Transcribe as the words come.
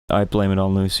I blame it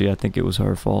on Lucy. I think it was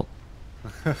her fault.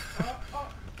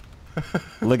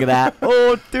 Look at that.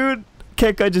 Oh, dude.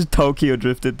 Keck, I just Tokyo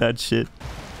drifted that shit.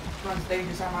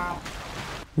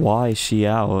 Why is she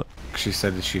out? She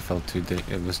said that she felt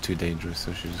it was too dangerous,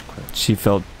 so she just quit. She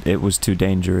felt it was too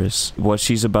dangerous. What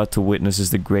she's about to witness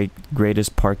is the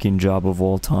greatest parking job of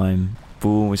all time.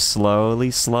 Boom,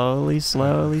 slowly.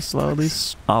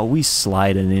 Oh, we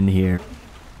sliding in here.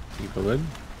 People in?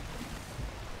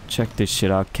 Check this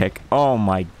shit out, Keck. Oh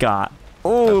my god.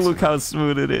 Oh, look how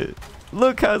smooth it is.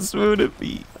 Look how smooth it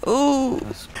be. Oh,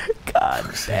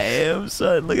 god damn,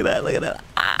 son. Look at that.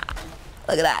 Ah,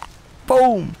 look at that.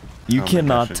 Boom. You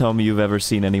cannot tell me you've ever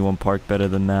seen anyone park better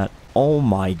than that. Oh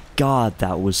my god,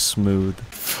 that was smooth.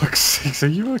 Fuck's sakes, are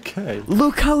you okay?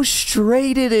 Look how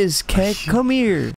straight it is, Keck. Come here.